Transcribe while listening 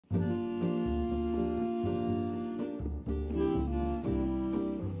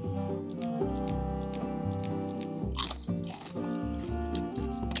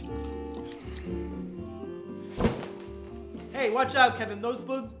Hey, watch out, Kenton. Those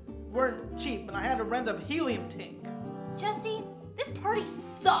balloons weren't cheap, and I had to rent a helium tank. Jesse, this party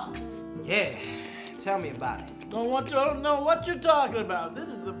sucks. Yeah, tell me about it. Don't know what you're talking about. This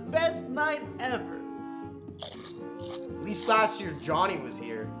is the best night ever. At least last year Johnny was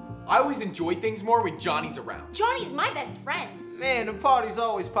here. I always enjoy things more when Johnny's around. Johnny's my best friend. Man, the party's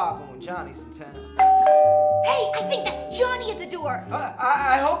always popping when Johnny's in town. Hey, I think that's Johnny at the door.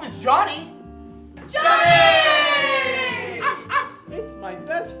 I hope it's Johnny. Johnny! It's my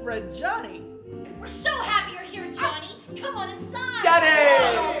best friend, Johnny. We're so happy you're here, Johnny. Come on inside. Johnny!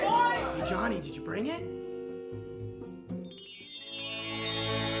 Hey, Johnny, did you bring it?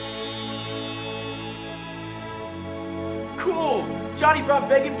 Cool! Johnny brought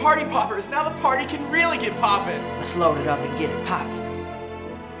Beggin party poppers. Now the party can really get poppin'. Let's load it up and get it popping.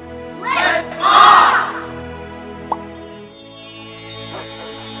 Let's pop!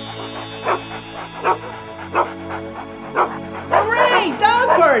 Hooray! Dog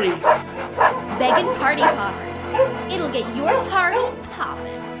party! Beggin party poppers. It'll get your party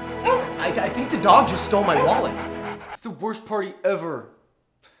poppin'. I think the dog just stole my wallet. It's the worst party ever.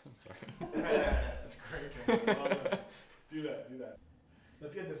 I'm sorry. That's great. Do that.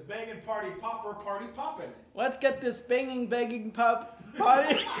 Let's get this banging party popper party poppin'. Let's get this banging, begging pop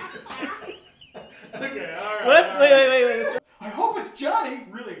party. Okay, all right. What? all right. Wait. I hope it's Johnny.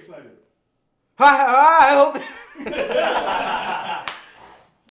 Really excited. I hope.